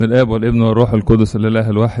الاب والابن والروح القدس الاله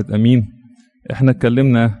الواحد امين. احنا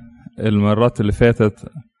اتكلمنا المرات اللي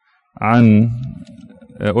فاتت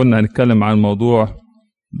قلنا هنتكلم عن موضوع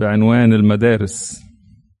بعنوان المدارس.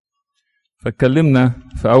 فاتكلمنا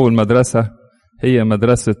في اول مدرسة هي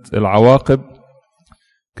مدرسة العواقب،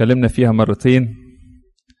 اتكلمنا فيها مرتين.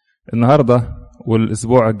 النهاردة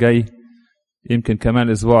والاسبوع الجاي يمكن كمان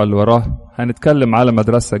الاسبوع اللي وراه هنتكلم على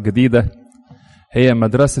مدرسة جديدة هي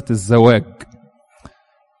مدرسة الزواج.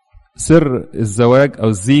 سر الزواج أو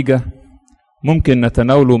الزيجة ممكن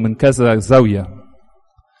نتناوله من كذا زاوية،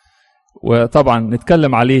 وطبعا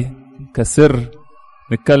نتكلم عليه كسر،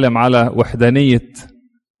 نتكلم على وحدانية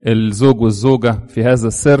الزوج والزوجة في هذا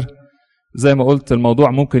السر. زي ما قلت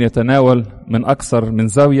الموضوع ممكن يتناول من أكثر من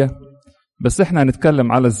زاوية، بس احنا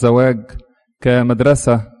هنتكلم على الزواج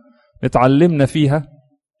كمدرسة نتعلمنا فيها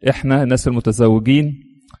احنا الناس المتزوجين،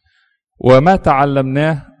 وما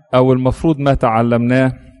تعلمناه أو المفروض ما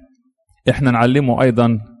تعلمناه احنا نعلمه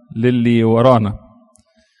أيضا للي ورانا.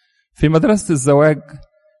 في مدرسة الزواج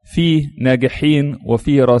في ناجحين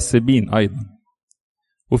وفي راسبين أيضا،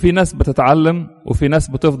 وفي ناس بتتعلم وفي ناس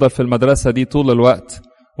بتفضل في المدرسة دي طول الوقت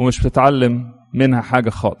ومش بتتعلم منها حاجة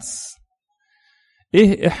خالص.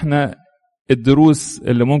 ايه احنا الدروس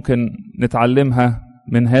اللي ممكن نتعلمها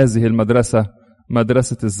من هذه المدرسة،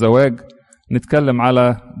 مدرسة الزواج؟ نتكلم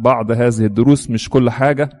على بعض هذه الدروس، مش كل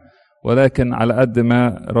حاجة ولكن على قد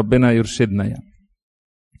ما ربنا يرشدنا يعني.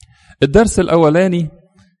 الدرس الأولاني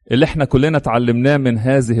اللي احنا كلنا تعلمناه من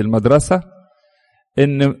هذه المدرسة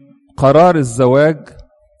ان قرار الزواج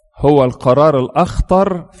هو القرار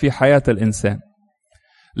الأخطر في حياة الإنسان.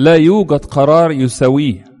 لا يوجد قرار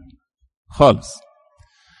يساويه خالص.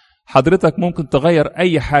 حضرتك ممكن تغير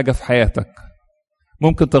أي حاجة في حياتك،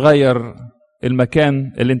 ممكن تغير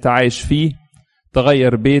المكان اللي انت عايش فيه،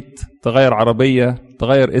 تغير بيت، تغير عربية،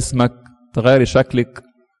 تغير اسمك، تغير شكلك،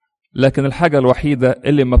 لكن الحاجة الوحيدة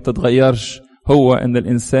اللي ما بتتغيرش هو ان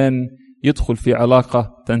الانسان يدخل في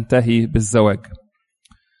علاقة تنتهي بالزواج.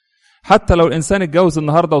 حتى لو الانسان اتجوز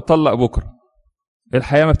النهاردة وطلق بكرة،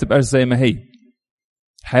 الحياة ما بتبقاش زي ما هي،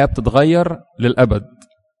 الحياة بتتغير للأبد.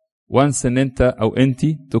 وانس ان انت او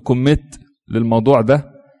انتي تكمت للموضوع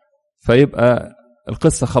ده، فيبقى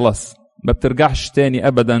القصة خلاص ما بترجعش تاني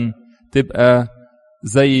ابدا، تبقى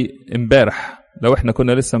زي امبارح لو احنا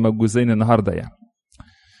كنا لسه متجوزين النهارده يعني.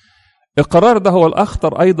 القرار ده هو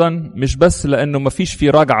الأخطر أيضا، مش بس لأنه ما فيش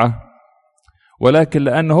فيه رجعة، ولكن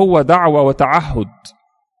لأنه هو دعوة وتعهد.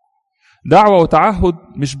 دعوة وتعهد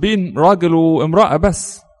مش بين راجل وامرأة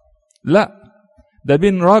بس، لا، ده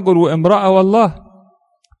بين راجل وامرأة والله.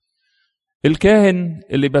 الكاهن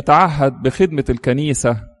اللي بيتعهد بخدمة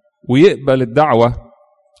الكنيسة ويقبل الدعوة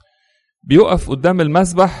بيقف قدام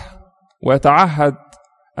المسبح ويتعهد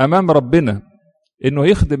أمام ربنا إنه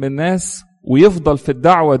يخدم الناس ويفضل في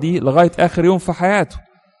الدعوة دي لغاية آخر يوم في حياته.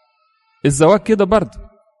 الزواج كده برضه،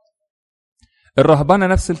 الرهبنة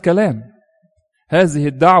نفس الكلام. هذه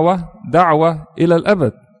الدعوة دعوة إلى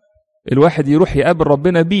الأبد، الواحد يروح يقابل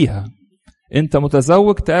ربنا بيها. أنت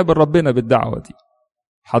متزوج تقابل ربنا بالدعوة دي،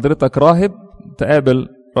 حضرتك راهب تقابل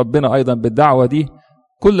ربنا أيضا بالدعوة دي،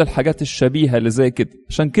 كل الحاجات الشبيهة اللي زي كده.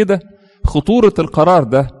 عشان كده خطورة القرار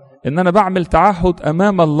ده إن أنا بعمل تعهد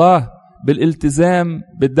أمام الله بالالتزام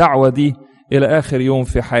بالدعوة دي إلى آخر يوم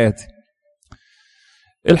في حياتي.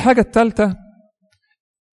 الحاجة الثالثة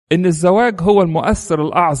إن الزواج هو المؤثر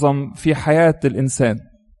الأعظم في حياة الإنسان.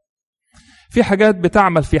 في حاجات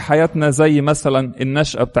بتعمل في حياتنا زي مثلا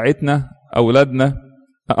النشأة بتاعتنا، أولادنا،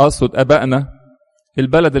 أقصد أبائنا،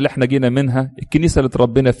 البلد اللي احنا جينا منها، الكنيسة اللي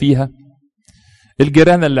تربينا فيها،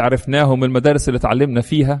 الجيران اللي عرفناهم، المدارس اللي تعلمنا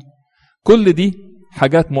فيها، كل دي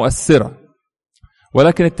حاجات مؤثرة.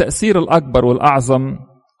 ولكن التأثير الأكبر والأعظم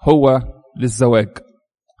هو للزواج.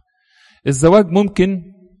 الزواج ممكن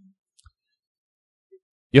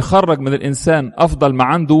يخرج من الإنسان أفضل ما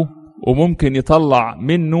عنده، وممكن يطلع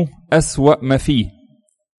منه أسوأ ما فيه،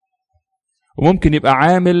 وممكن يبقى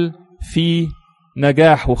عامل في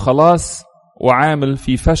نجاح وخلاص وعامل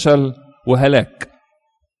في فشل وهلاك.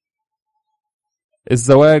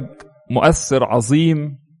 الزواج مؤثر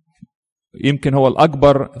عظيم، يمكن هو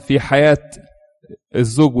الأكبر في حياة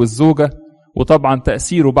الزوج والزوجة، وطبعا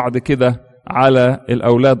تأثيره بعد كده على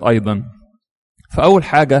الأولاد أيضا. فأول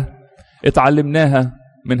حاجة اتعلمناها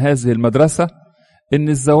من هذه المدرسة إن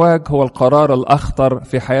الزواج هو القرار الأخطر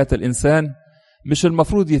في حياة الإنسان، مش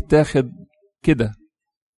المفروض يتاخد كده،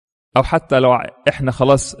 أو حتى لو إحنا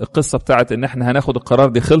خلاص القصة بتاعت إن إحنا هناخد القرار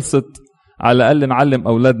دي خلصت، على الأقل نعلم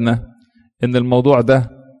أولادنا إن الموضوع ده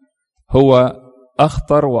هو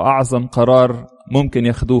أخطر وأعظم قرار ممكن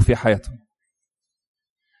ياخدوه في حياتهم.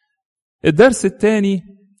 الدرس الثاني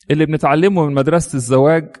اللي بنتعلمه من مدرسة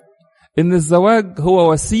الزواج إن الزواج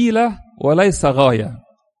هو وسيلة وليس غاية.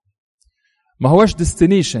 ما هوش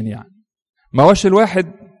ديستنيشن، يعني ما هوش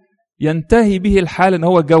الواحد ينتهي به الحال إن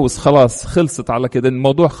هو اتجوز خلاص خلصت على كده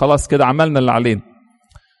الموضوع، خلاص كده عملنا اللي علينا.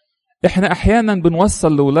 إحنا أحيانا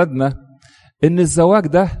بنوصل لأولادنا إن الزواج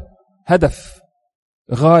ده هدف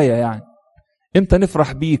غاية، يعني إمتى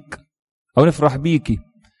نفرح بيك أو نفرح بيكي.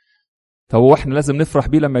 طب واحنا لازم نفرح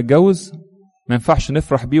بيه لما يتجوز؟ ما ينفعش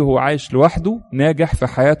نفرح بيه وهو عايش لوحده ناجح في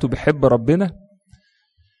حياته بيحب ربنا؟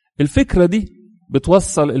 الفكرة دي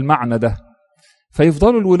بتوصل المعنى ده،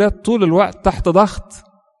 فيفضلوا الولاد طول الوقت تحت ضغط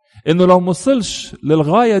انه لو موصلش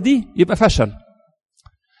للغاية دي يبقى فشل،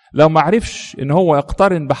 لو ما عرفش ان هو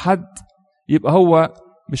يقترن بحد يبقى هو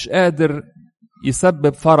مش قادر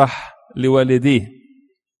يسبب فرح لوالديه.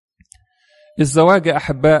 الزواج يا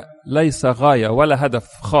أحباء ليس غاية ولا هدف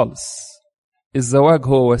خالص، الزواج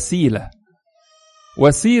هو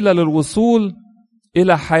وسيلة للوصول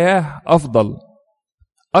إلى حياة أفضل،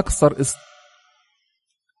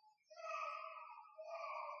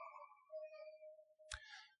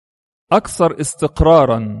 أكثر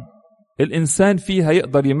استقرارا الإنسان فيها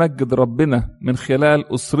يقدر يمجد ربنا من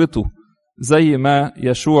خلال أسرته، زي ما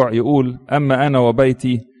يشوع يقول أما أنا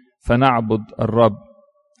وبيتي فنعبد الرب.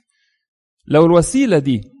 لو الوسيلة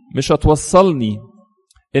دي مش هتوصلني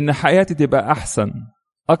إن حياتي تبقى أحسن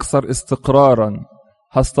أكثر استقرارا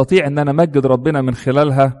هستطيع إن أنا أمجد ربنا من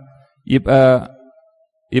خلالها، يبقى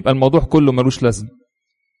الموضوع كله ملوش لازم،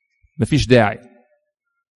 مفيش داعي.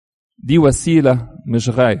 دي وسيلة مش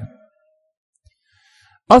غاية.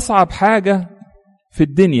 أصعب حاجة في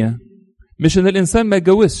الدنيا مش إن الإنسان ما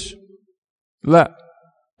يتجوزش، لا،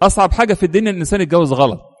 أصعب حاجة في الدنيا إن الإنسان يتجوز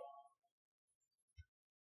غلط.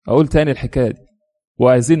 أقول تاني الحكاية دي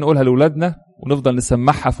وعايزين نقولها لأولادنا ونفضل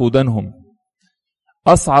نسمعها في ودانهم.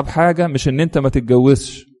 أصعب حاجة مش إن أنت ما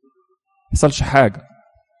تتجوزش يحصلش حاجة،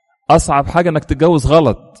 أصعب حاجة إنك تتجوز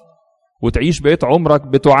غلط وتعيش بقية عمرك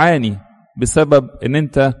بتعاني بسبب إن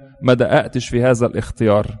أنت ما دققتش في هذا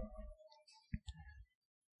الاختيار.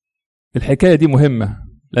 الحكاية دي مهمة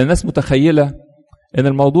لأن الناس متخيلة إن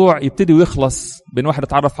الموضوع يبتدي ويخلص بين واحد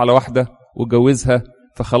اتعرف على واحدة واتجوزها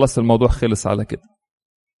فخلاص الموضوع خلص على كده.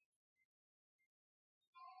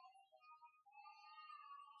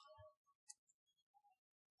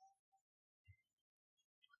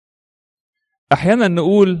 أحيانا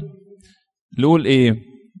نقول إيه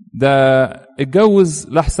ده، اتجوز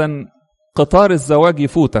لحسن قطار الزواج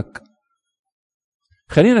يفوتك.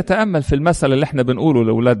 خلينا نتأمل في المثل اللي احنا بنقوله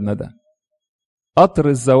لأولادنا ده، قطر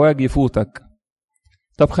الزواج يفوتك.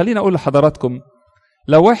 طب خلينا أقول لحضراتكم،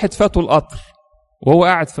 لو واحد فاته القطر وهو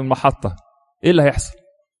قاعد في المحطة إيه اللي هيحصل؟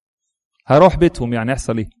 هيروح بيتهم، يعني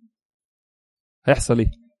هيحصل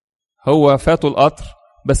إيه؟ هو فاته القطر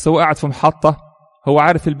بس هو قاعد في محطة، هو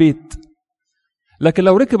عارف البيت. لكن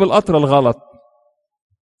لو ركب القطر الغلط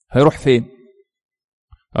هيروح فين؟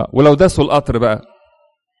 ولو داسوا القطر بقى.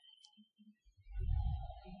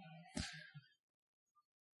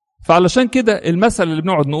 فعلشان كده المثل اللي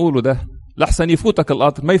بنقعد نقوله ده لحسن يفوتك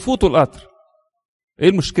القطر، ما يفوتوا القطر. ايه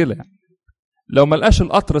المشكلة يعني؟ لو ما لقاش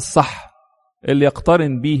القطر الصح اللي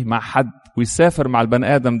يقترن بيه مع حد ويسافر مع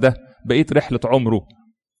البني آدم ده بقية رحلة عمره،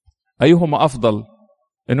 أيهما أفضل؟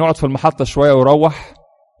 إنه يقعد في المحطة شوية ويروح،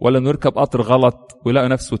 ولا إنه يركب قطر غلط ويلاقي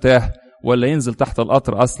نفسه تاه، ولا ينزل تحت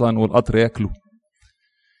القطر أصلا والقطر ياكله؟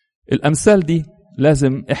 الأمثال دي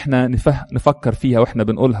لازم إحنا نفكر فيها وإحنا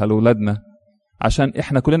بنقولها لأولادنا، عشان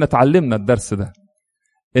إحنا كلنا تعلمنا الدرس ده،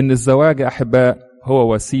 إن الزواج يا أحباء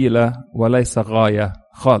هو وسيلة وليس غاية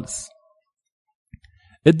خالص.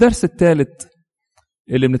 الدرس الثالث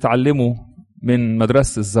اللي بنتعلمه من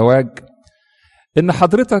مدرسة الزواج إن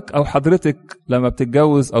حضرتك أو حضرتك لما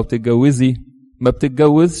بتتجوز أو تتجوزي ما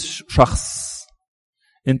بتتجوزش شخص،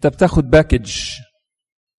 أنت بتاخد باكج،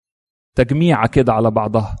 تجميعة كده على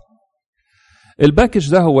بعضها.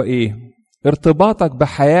 الباكج ده هو إيه؟ ارتباطك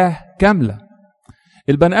بحياة كاملة.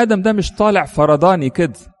 البني آدم ده مش طالع فرداني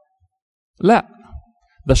كده، لا،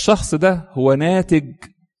 ده الشخص ده هو ناتج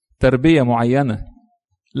تربية معينة،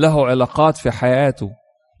 له علاقات في حياته،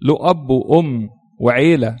 له أب وأم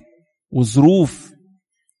وعيلة وظروف.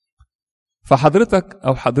 فحضرتك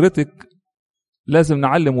أو حضرتك لازم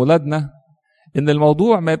نعلم ولادنا إن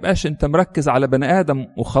الموضوع ما يبقاش أنت مركز على بني آدم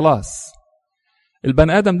وخلاص.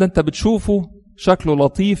 البني آدم ده أنت بتشوفه شكله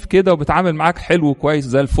لطيف كده وبتعامل معاك حلو وكويس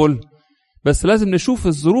زي الفل، بس لازم نشوف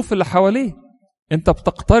الظروف اللي حواليه. أنت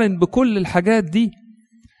بتقترن بكل الحاجات دي،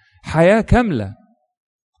 حياة كاملة.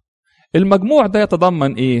 المجموع ده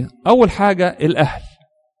يتضمن إيه؟ أول حاجة الأهل.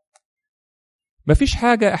 مفيش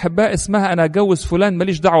حاجة أحباء اسمها أنا أتجوز فلان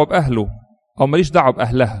ماليش دعوة بأهله أو ماليش دعوة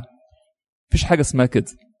بأهلها، مفيش حاجة اسمها كده.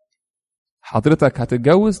 حضرتك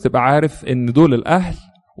هتتجوز تبقى عارف ان دول الاهل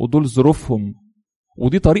ودول ظروفهم،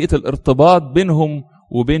 ودي طريقة الارتباط بينهم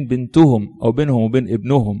وبين بنتهم او بينهم وبين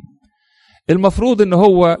ابنهم. المفروض ان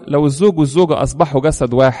هو لو الزوج والزوجة اصبحوا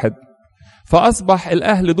جسد واحد، فاصبح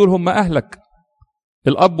الاهل دول هم اهلك،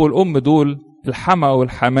 الاب والام دول الحما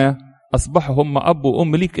والحماه اصبحوا هم اب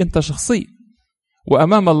وام ليك انت شخصيا،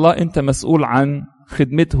 وامام الله انت مسؤول عن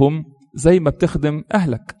خدمتهم زي ما بتخدم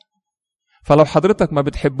اهلك. فلو حضرتك ما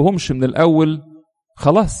بتحبهمش من الاول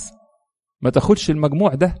خلاص ما تاخدش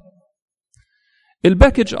المجموع ده.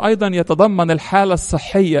 الباكج ايضا يتضمن الحالة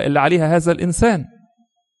الصحية اللي عليها هذا الانسان.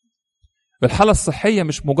 الحالة الصحية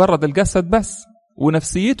مش مجرد الجسد بس،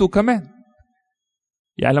 ونفسيته كمان.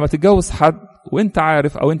 يعني لما تتجوز حد وانت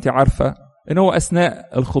عارف او انت عارفة ان هو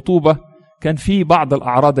اثناء الخطوبة كان في بعض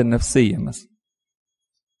الاعراض النفسية مثلا،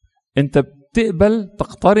 انت بتقبل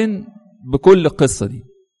تقترن بكل قصة دي.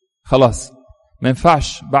 خلاص ما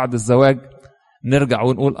ينفعش بعد الزواج نرجع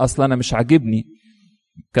ونقول اصلا انا مش عاجبني.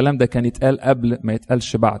 الكلام ده كان يتقال قبل ما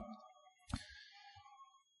يتقالش بعد.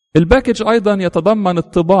 الباكج ايضا يتضمن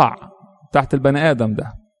الطباع تحت البني ادم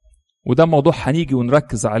ده، وده موضوع هنيجي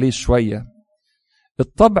ونركز عليه شوية.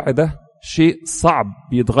 الطبع ده شيء صعب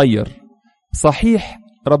بيتغير. صحيح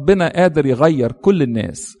ربنا قادر يغير كل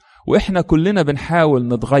الناس واحنا كلنا بنحاول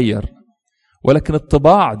نتغير، ولكن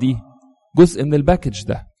الطباع دي جزء من الباكج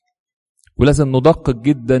ده، ولازم ندقق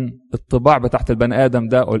جدا الطباع بتاعت البني آدم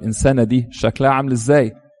ده أو الإنسانة دي شكلها عامل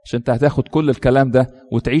إزاي، عشان انت هتاخد كل الكلام ده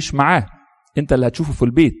وتعيش معاه، انت اللي هتشوفه في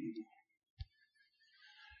البيت.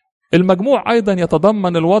 المجموع أيضا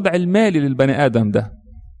يتضمن الوضع المالي للبني آدم ده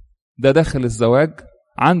داخل الزواج،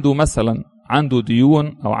 عنده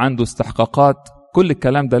ديون أو عنده استحقاقات. كل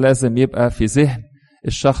الكلام ده لازم يبقى في ذهن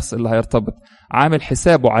الشخص اللي هيرتبط، عامل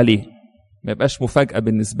حسابه عليه، ما يبقاش مفاجأة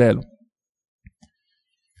بالنسبة له.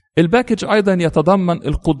 الباكج أيضا يتضمن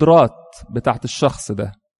القدرات بتاعت الشخص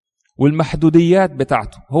ده والمحدوديات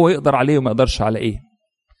بتاعته، هو يقدر عليه وما يقدرش على ايه.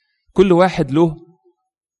 كل واحد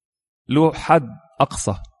له حد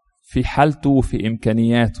أقصى في حالته وفي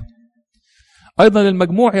إمكانياته. أيضا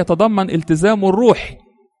المجموع يتضمن التزامه الروحي.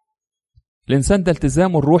 الإنسان ده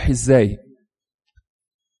التزامه الروحي إزاي؟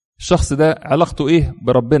 الشخص ده علاقته إيه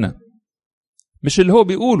بربنا؟ مش اللي هو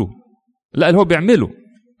بيقوله، لا اللي هو بيعمله.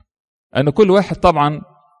 أن كل واحد طبعا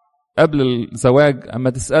قبل الزواج أما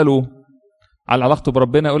تسأله على علاقته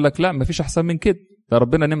بربنا يقول لك لا مفيش أحسن من كده، ده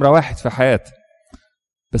ربنا نمرة واحد في حياتي.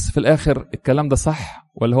 بس في الآخر الكلام ده صح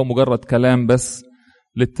ولا هو مجرد كلام بس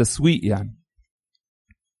للتسويق يعني؟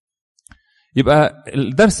 يبقى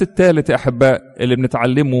الدرس الثالث يا أحباء اللي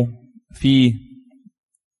بنتعلمه في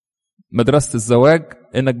مدرسة الزواج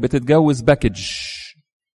إنك بتتجوز باكج،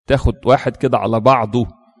 تاخد واحد كده على بعضه،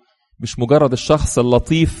 مش مجرد الشخص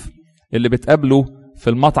اللطيف اللي بتقابله في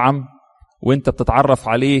المطعم وانت بتتعرف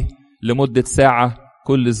عليه لمدة ساعة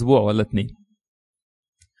كل أسبوع ولا 2.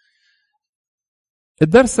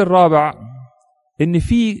 الدرس الرابع إن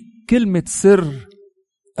في كلمة سر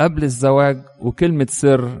قبل الزواج وكلمة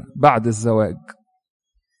سر بعد الزواج.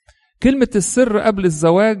 كلمة السر قبل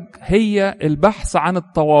الزواج هي البحث عن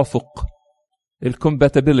التوافق،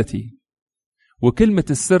 الcompatibility، وكلمة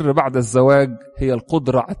السر بعد الزواج هي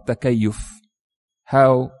القدرة على التكيف،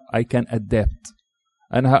 how I can adapt.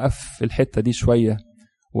 أنا هقف في الحتة دي شوية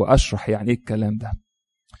وأشرح يعني إيه الكلام ده.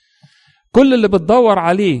 كل اللي بتدور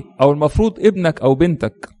عليه أو المفروض ابنك أو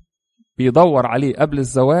بنتك بيدور عليه قبل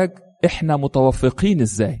الزواج، إحنا متوافقين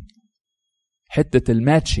إزاي، حتة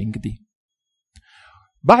الماتشنج دي.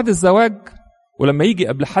 بعد الزواج ولما يجي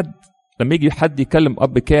قبل حد، لما يجي حد يكلم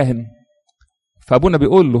أب كاهن، فأبونا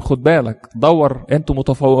بيقول له خد بالك دور أنتم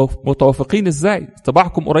متوافقين إزاي،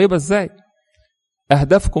 طباعكم قريبة إزاي،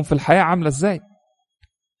 أهدافكم في الحياة عاملة إزاي.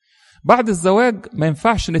 بعد الزواج ما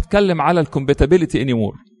ينفعش نتكلم على الكومباتيبيليتي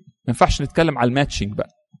anymore، ما ينفعش نتكلم على الماتشنج بقى،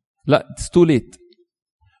 لا it's too late.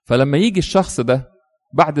 فلما يجي الشخص ده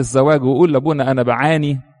بعد الزواج ويقول لأبونا أنا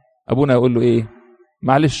بعاني، أبونا يقول له إيه؟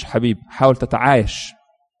 معلش حبيب حاول تتعايش،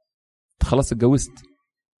 انت خلاص اتجوزت.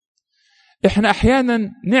 احنا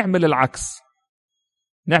احيانا نعمل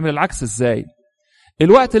العكس ازاي؟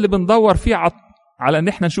 الوقت اللي بندور فيه على ان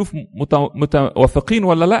احنا نشوف متوافقين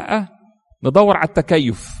ولا لا، ندور على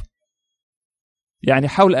التكيف. يعني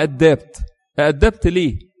حاول أدبت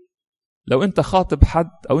ليه؟ لو انت خاطب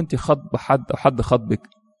حد او انت خاطب حد او حد خاطبك،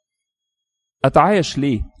 اتعايش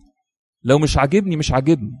ليه؟ لو مش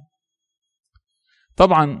عاجبني.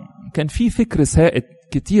 طبعا كان في فكر سائد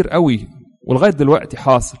كتير قوي ولغايه دلوقتي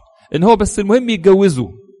حاصل، ان هو بس المهم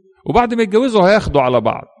يتجوزوا وبعد ما يتجوزوا هياخدوا على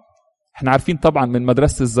بعض. احنا عارفين طبعا من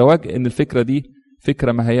مدرسة الزواج ان الفكرة دي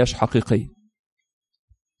فكرة ما هياش حقيقية.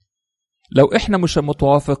 لو احنا مش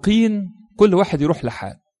متوافقين كل واحد يروح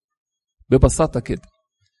لحال، ببساطة كده.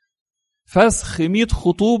 فسخ 100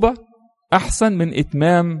 خطوبة أحسن من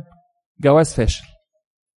إتمام جواز فاشل.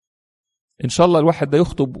 إن شاء الله الواحد ده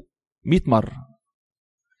يخطب 100 مرة.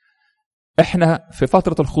 إحنا في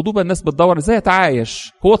فترة الخطوبة الناس بتدور إزاي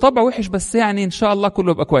يتعايش، هو طبع وحش بس يعني إن شاء الله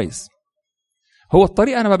كله يبقى كويس. هو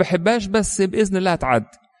الطريقة أنا ما بحبهاش بس بإذن الله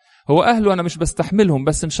هتعدي. هو أهله أنا مش بستحملهم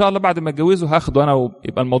بس إن شاء الله بعد ما اتجوزه هاخده أنا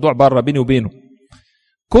ويبقى الموضوع بره بيني وبينه.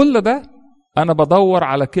 كل ده أنا بدور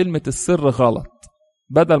على كلمة السر غلط.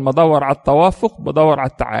 بدل ما أدور على التوافق بدور على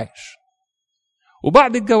التعايش.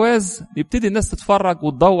 وبعد الجواز يبتدي الناس تتفرج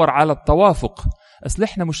وتدور على التوافق. أصل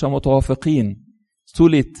إحنا مش متوافقين.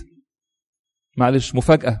 ستوليت. معلش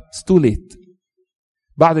مفاجأة. ستوليت.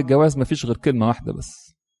 بعد الجواز مفيش غير كلمة واحدة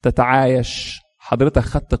بس. تتعايش. حضرتك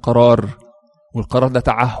خدت قرار والقرار ده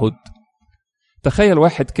تعهد. تخيل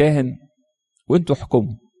واحد كاهن وانتوا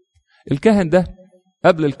حكموا. الكاهن ده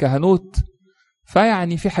قبل الكهنوت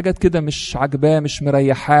فيعني في حاجات كده مش عجباه مش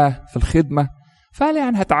مريحاه في الخدمة فقال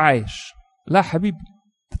يعني هتعايش. لا حبيبي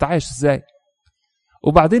تتعايش ازاي؟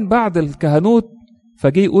 وبعدين بعد الكهنوت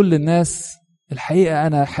فجي يقول للناس الحقيقة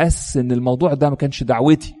أنا حاسس إن الموضوع ده ما كانش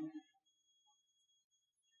دعوتي.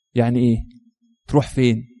 يعني إيه؟ تروح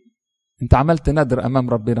فين؟ أنت عملت ندر أمام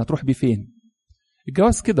ربنا تروح بيه فين؟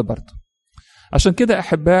 الجواز كده برضه. عشان كده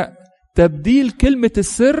أحباء تبديل كلمة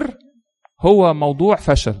السر هو موضوع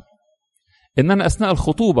فشل. إن أنا أثناء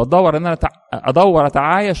الخطوبة أدور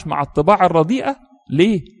أتعايش مع الطباع الرديئة.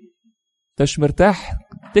 ليه؟ مش مرتاح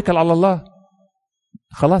اتكل على الله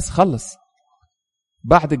خلاص خلص.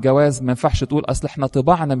 بعد الجواز ما ينفعش تقول أصل إحنا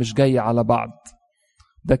طباعنا مش جاية على بعض.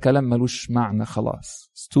 ده كلام ملوش معنى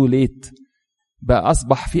خلاص. ستوليت. بقى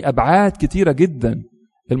أصبح في أبعاد كتيرة جدا.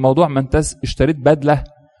 الموضوع ما انت اشتريت بدلة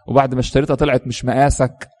وبعد ما اشتريتها طلعت مش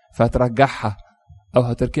مقاسك فهترجعها أو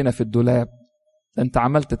هتركنها في الدولاب. انت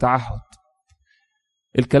عملت تعهد.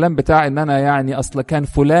 الكلام بتاع ان انا يعني اصل كان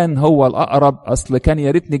فلان هو الأقرب اصل كان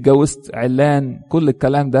يا ريتني اتجوزت علان. كل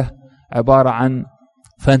الكلام ده عبارة عن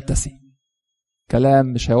فانتسي. كلام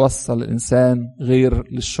مش هيوصل الإنسان غير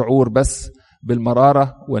للشعور بس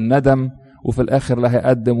بالمرارة والندم وفي الآخر لا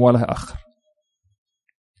هيقدم ولا هيأخر.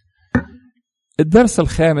 الدرس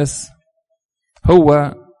الخامس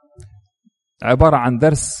هو عبارة عن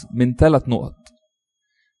درس من 3 نقط.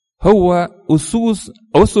 هو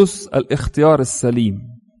أسس الاختيار السليم.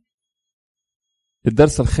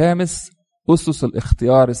 الدرس الخامس أسس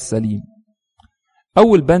الاختيار السليم.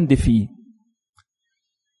 أول بند فيه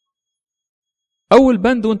أول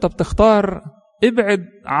بند وانت بتختار ابعد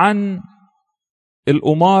عن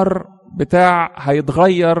القمار بتاع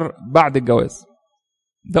هيتغير بعد الجواز.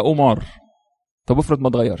 ده قمار. طب افرض ما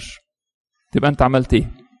اتغيرش تبقى انت عملت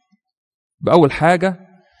ايه؟ بأول حاجة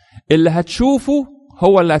اللي هتشوفه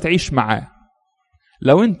هو اللي هتعيش معاه.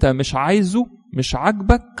 لو انت مش عايزه مش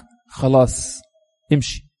عاجبك خلاص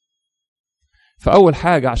امشي. فأول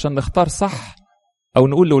حاجة عشان نختار صح او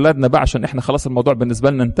نقول لأولادنا بقى عشان احنا خلاص الموضوع بالنسبة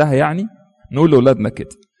لنا انتهى يعني نقول لأولادنا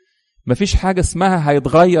كده مفيش حاجة اسمها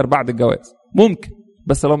هيتغير بعد الجواز. ممكن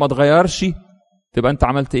بس لو ما اتغيرش تبقى انت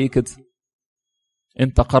عملت ايه كده؟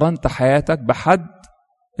 انت قرنت حياتك بحد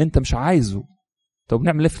انت مش عايزه. طب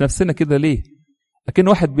نعمل ايه في نفسنا كده ليه؟ لكن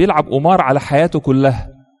واحد بيلعب قمار على حياته كلها.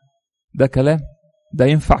 ده كلام؟ ده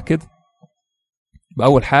ينفع كده؟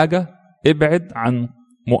 بأول حاجة ابعد عن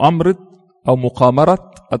مؤامرة أو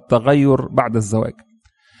مقامرة التغير بعد الزواج.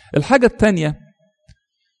 الحاجة الثانية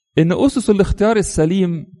إن أسس الاختيار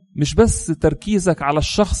السليم مش بس تركيزك على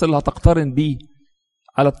الشخص اللي هتقترن بيه،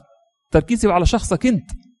 على تركيزي على شخصك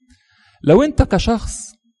أنت. لو أنت كشخص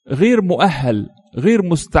غير مؤهل غير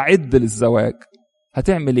مستعد للزواج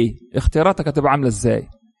هتعمل إيه؟ اختياراتك هتبقى عاملة إزاي؟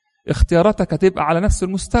 اختياراتك هتبقى على نفس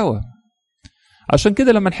المستوى. عشان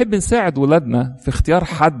كده لما نحب نساعد ولادنا في اختيار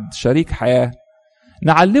حد شريك حياة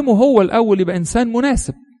نعلمه هو الأول يبقى إنسان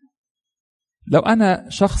مناسب. لو أنا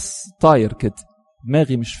شخص طاير كده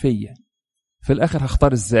دماغي مش فيا في الآخر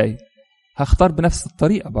هختار إزاي؟ هختار بنفس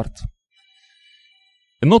الطريقة برضه.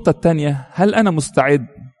 النقطة الثانية هل أنا مستعد؟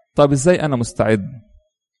 طب إزاي أنا مستعد؟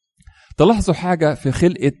 تلاحظوا حاجة في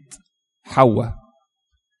خلقة حواء.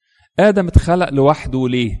 آدم اتخلق لوحده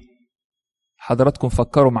ليه؟ حضراتكم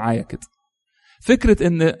فكروا معايا كده. فكرة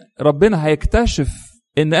إن ربنا هيكتشف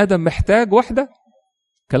إن آدم محتاج واحدة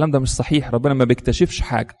الكلام ده مش صحيح. ربنا ما بيكتشفش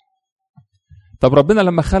حاجة. طب ربنا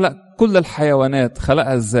لما خلق كل الحيوانات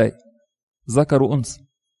خلقها إزاي؟ ذكر وأنثى.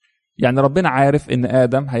 يعني ربنا عارف إن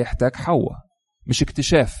آدم هيحتاج حواء مش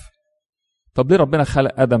اكتشاف. طب ليه ربنا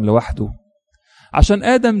خلق آدم لوحده؟ عشان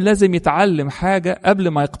آدم لازم يتعلم حاجة قبل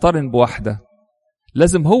ما يقترن بواحدة.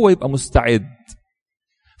 لازم هو يبقى مستعد.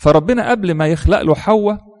 فربنا قبل ما يخلق له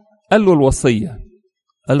حواء قال له الوصية.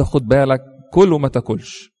 قال له خد بالك كل وما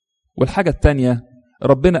تاكلش. والحاجة التانية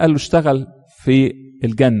ربنا قال له اشتغل في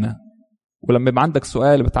الجنة، ولما يبقى عندك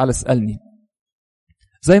سؤال بتعالى اسألني.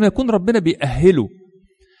 زي ما يكون ربنا بيأهله.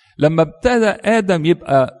 لما ابتدى آدم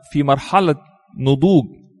يبقى في مرحلة نضوج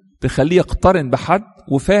تخليه يقترن بحد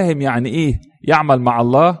وفاهم يعني ايه يعمل مع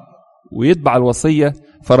الله ويتبع الوصية،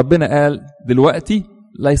 فربنا قال دلوقتي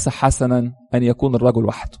ليس حسنا أن يكون الرجل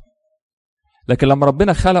وحده. لكن لما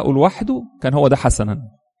ربنا خلقه لوحده كان هو ده حسنا،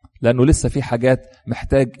 لأنه لسه في حاجات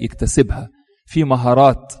محتاج يكتسبها، في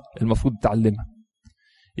مهارات المفروض يتعلمها.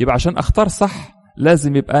 يبقى عشان أختار صح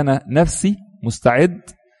لازم يبقى أنا نفسي مستعد.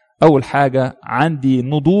 أول حاجة عندي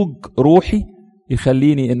نضوج روحي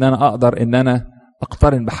يخليني إن أنا أقدر إن أنا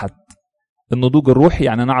أقترن بحد. النضوج الروحي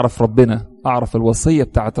يعني أنا أعرف ربنا، أعرف الوصية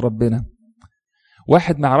بتاعت ربنا.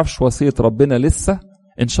 واحد ما يعرفش وصية ربنا لسه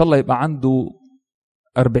إن شاء الله يبقى عنده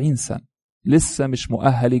 40 سنة لسه مش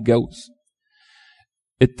مؤهل يتجوز.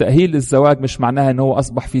 التأهيل للزواج مش معناها إن هو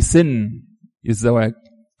أصبح في سن الزواج.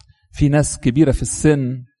 في ناس كبيرة في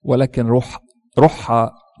السن ولكن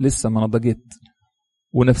روحها لسه ما نضجت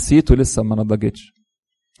ونفسيته لسه ما نضجتش.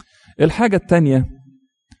 الحاجة التانية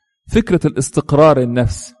فكرة الاستقرار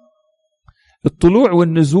النفسي، الطلوع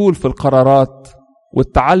والنزول في القرارات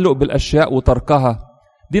والتعلق بالأشياء وتركها.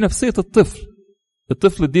 دي نفسية الطفل.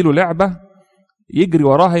 الطفل اديله لعبة يجري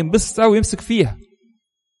وراها ينبسط أو يمسك فيها،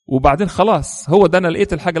 وبعدين خلاص هو ده أنا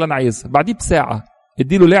لقيت الحاجة اللي أنا عايزها. بعدين بساعة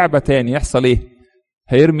اديله لعبة تاني يحصل إيه؟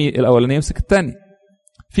 هيرمي الأولانية يمسك التاني.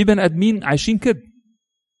 في بني آدمين عايشين كده،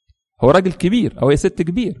 هو راجل كبير أو هي ست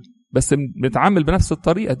كبير بس بنتعامل بنفس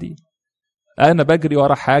الطريقة دي. أنا بجري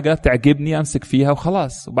ورا حاجة تعجبني أمسك فيها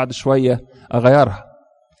وخلاص وبعد شوية أغيرها.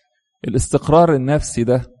 الاستقرار النفسي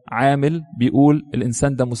ده عامل بيقول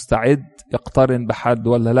الإنسان ده مستعد يقترن بحد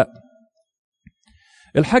ولا لا.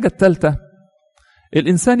 الحاجة الثالثة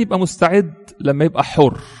الإنسان يبقى مستعد لما يبقى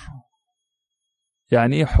حر.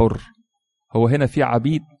 يعني إيه حر؟ هو هنا في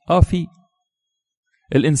عبيد؟ في.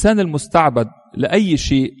 الإنسان المستعبد لأي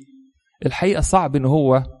شيء الحقيقة صعب إن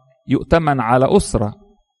هو يؤتمن على أسرة.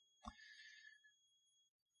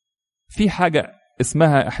 في حاجة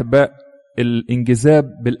اسمها أحباء الانجذاب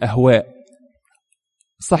بالأهواء.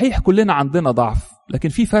 صحيح كلنا عندنا ضعف، لكن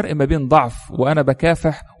في فرق ما بين ضعف وأنا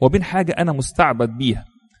بكافح وبين حاجة أنا مستعبد بيها.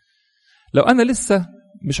 لو أنا لسه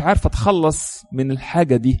مش عارف أتخلص من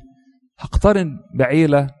الحاجة دي هقترن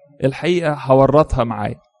بعيلة الحقيقة هورطها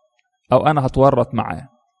معايا أو أنا هتورط معاه.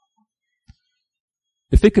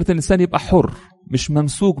 فكرة الإنسان يبقى حر مش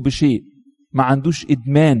ممسوك بشيء، ما عندوش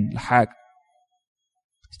إدمان لحاجة.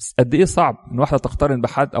 قد إيه صعب إن واحدة تقترن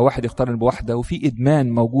بحد أو واحد يقترن بواحدة وفي إدمان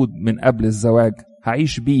موجود من قبل الزواج،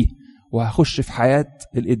 هعيش بيه وهخش في حياة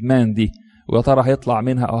الإدمان دي، ويا ترى هيطلع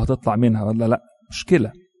منها أو هتطلع منها ولا لا.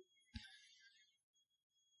 مشكلة.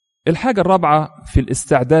 الحاجة الرابعة في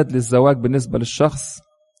الاستعداد للزواج بالنسبة للشخص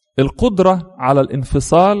القدرة على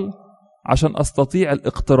الانفصال عشان أستطيع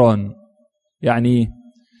الاقتران. يعني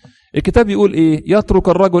الكتاب يقول إيه؟ يترك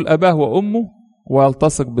الرجل أباه وأمه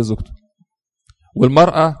ويلتصق بزوجته،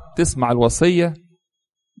 والمرأة تسمع الوصية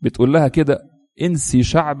بتقول لها كده انسي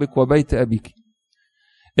شعبك وبيت أبيك.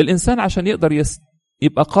 الإنسان عشان يقدر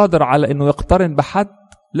يبقى قادر على أنه يقترن بحد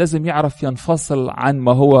لازم يعرف ينفصل عن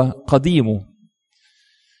ما هو قديمه.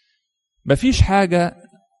 مفيش حاجة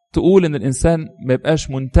تقول أن الإنسان ما يبقاش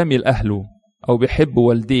منتمي لأهله أو بيحب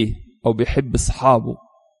والديه أو بيحب أصحابه،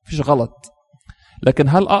 مفيش غلط. لكن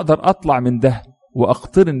هل أقدر أطلع من ده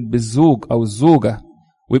وأقترن بالزوج أو الزوجة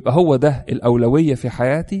ويبقى هو ده الأولوية في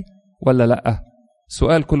حياتي ولا لأ؟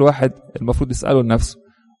 سؤال كل واحد المفروض يسأله لنفسه.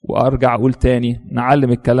 وأرجع أقول تاني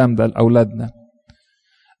نعلم الكلام ده لأولادنا.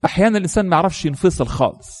 أحيانا الإنسان ما يعرفش ينفصل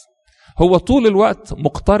خالص، هو طول الوقت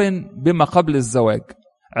مقترن بما قبل الزواج.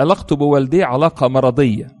 علاقته بوالديه علاقة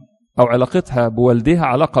مرضية أو علاقتها بوالديها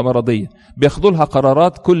علاقة مرضية، بياخدوا لها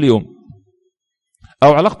قرارات كل يوم.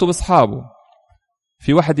 أو علاقته بأصحابه،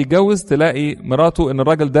 في واحد يتجوز تلاقي مراته إن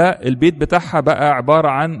الراجل ده البيت بتاعها بقى عبارة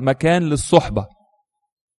عن مكان للصحبة.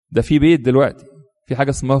 ده في بيت دلوقتي في حاجة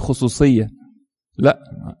اسمها خصوصية. لا،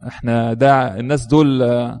 احنا ده الناس دول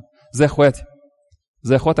زي اخواتي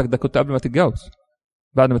زي اخواتك. ده كنت قبل ما تتجوز،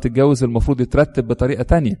 بعد ما تتجوز المفروض يترتب بطريقة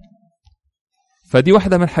تانية. فدي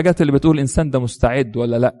واحدة من الحاجات اللي بتقول الإنسان ده مستعد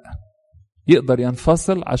ولا لا، يقدر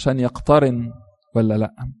ينفصل عشان يقترن ولا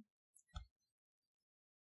لا.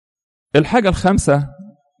 الحاجة الخامسة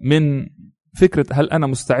من فكرة هل أنا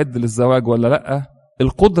مستعد للزواج ولا لا،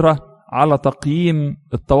 القدرة على تقييم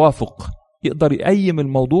التوافق. يقدر يقيم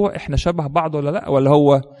الموضوع احنا شبه بعض ولا لا، ولا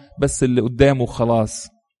هو بس اللي قدامه خلاص.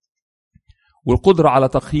 والقدرة على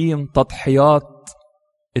تقييم تضحيات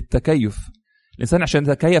التكيف. الإنسان عشان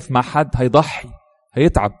يتكيف مع حد هيضحي،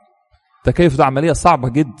 هيتعب. التكيف ده عملية صعبة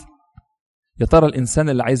جدا. يا ترى الإنسان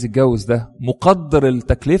اللي عايز يتجوز ده مقدر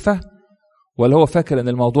التكلفة، ولا هو فاكر ان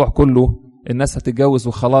الموضوع كله الناس هتتجوز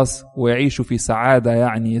وخلاص ويعيشوا في سعادة،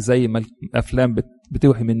 يعني زي ما الأفلام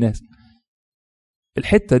بتوهم الناس.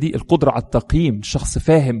 الحتة دي القدرة على التقييم، الشخص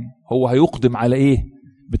فاهم هو هيقدم على ايه،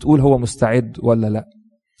 بتقول هو مستعد ولا لا.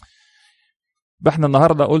 احنا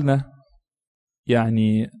النهاردة قلنا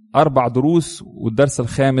يعني 4 دروس، والدرس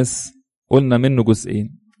الخامس قلنا منه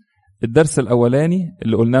جزئين. الدرس الأولاني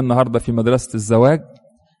اللي قلناه النهاردة في مدرسة الزواج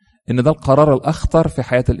إن ده القرار الأخطر في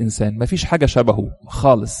حياة الإنسان، مفيش حاجة شبهه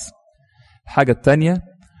خالص. الحاجة التانية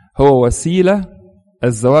هو وسيلة،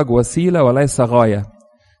 الزواج وسيلة وليس غاية.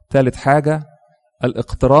 ثالث حاجة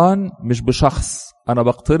الاقتران مش بشخص، أنا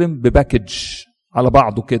بقترن بباكج على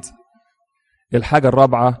بعضه كده. الحاجة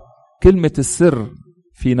الرابعة كلمة السر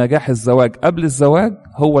في نجاح الزواج قبل الزواج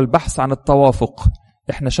هو البحث عن التوافق،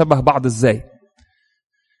 احنا شبه بعض ازاي.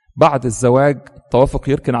 بعد الزواج التوافق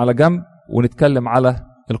يركن على جنب ونتكلم على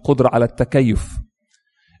القدرة على التكيف.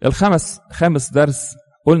 خامس درس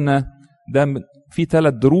قلنا ده في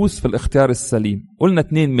 3 دروس في الاختيار السليم، قلنا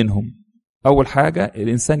 2 منهم. أول حاجة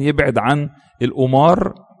الإنسان يبعد عن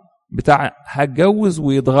الأمار بتاع هتجوز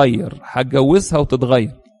ويتغير، هتجوزها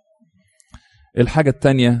وتتغير. الحاجة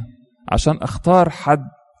التانية عشان أختار حد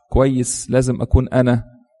كويس لازم أكون أنا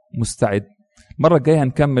مستعد. المرة الجاية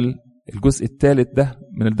هنكمل الجزء الثالث ده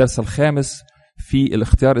من الدرس الخامس في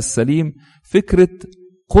الاختيار السليم، فكرة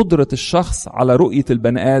قدرة الشخص على رؤية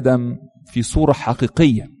البني آدم في صورة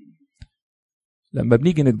حقيقية. لما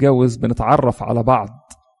بنيجي نتجوز بنتعرف على بعض،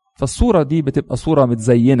 فالصورة دي بتبقى صورة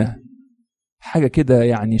متزينة، حاجة كده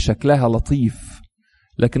يعني شكلها لطيف،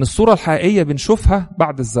 لكن الصورة الحقيقية بنشوفها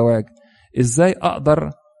بعد الزواج. إزاي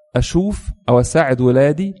أقدر أشوف أو أساعد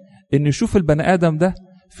ولادي إن يشوف البني آدم ده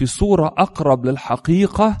في صورة أقرب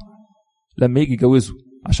للحقيقة لما يجي يجوزه،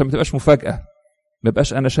 عشان ما تبقاش مفاجأة. ما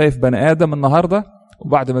يبقاش أنا شايف بني آدم النهاردة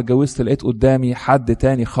وبعد ما اتجوزت لقيت قدامي حد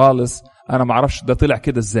تاني خالص، أنا معرفش ده طلع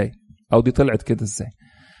كده إزاي أو دي طلعت كده إزاي.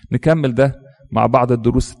 نكمل ده مع بعض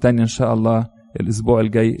الدروس التانية إن شاء الله الأسبوع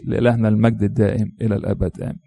الجاي. لإلهنا المجد الدائم إلى الأبد آمين.